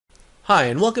Hi,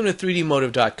 and welcome to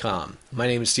 3dmotive.com. My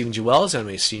name is Stephen Jewells, and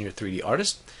I'm a senior 3D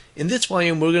artist. In this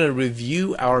volume, we're going to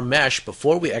review our mesh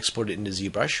before we export it into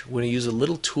zBrush. We're going to use a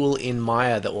little tool in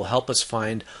Maya that will help us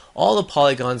find all the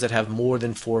polygons that have more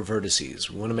than 4 vertices.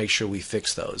 We want to make sure we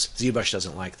fix those. zBrush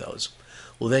doesn't like those.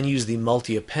 We'll then use the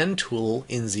multi-append tool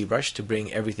in zBrush to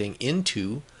bring everything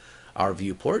into our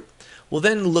viewport. We'll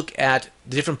then look at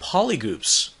the different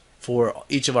polygroups for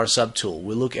each of our subtool.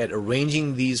 We'll look at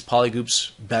arranging these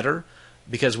polygroups better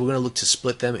because we're going to look to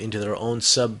split them into their own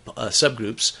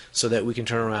subgroups so that we can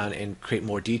turn around and create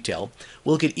more detail.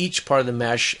 We'll look at each part of the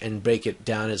mesh and break it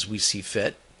down as we see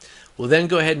fit. We'll then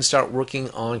go ahead and start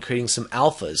working on creating some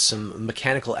alphas, some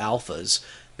mechanical alphas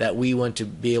that we want to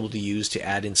be able to use to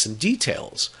add in some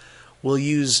details. We'll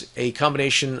use a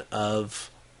combination of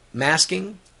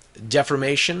masking,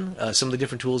 deformation, some of the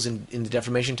different tools in the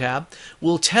deformation tab.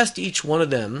 We'll test each one of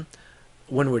them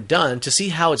when we're done to see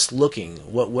how it's looking,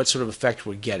 what sort of effect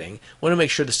we're getting. We want to make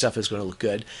sure the stuff is going to look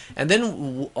good. And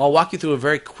then I'll walk you through a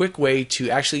very quick way to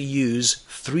actually use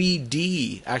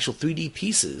actual 3D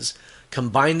pieces,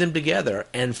 combine them together,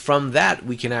 and from that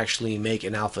we can actually make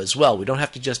an alpha as well. We don't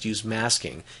have to just use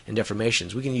masking and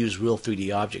deformations. We can use real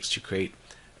 3D objects to create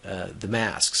the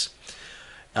masks.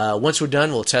 Once we're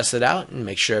done, we'll test it out and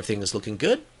make sure everything is looking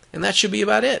good, and that should be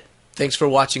about it. Thanks for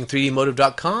watching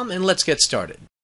 3dmotive.com, and let's get started.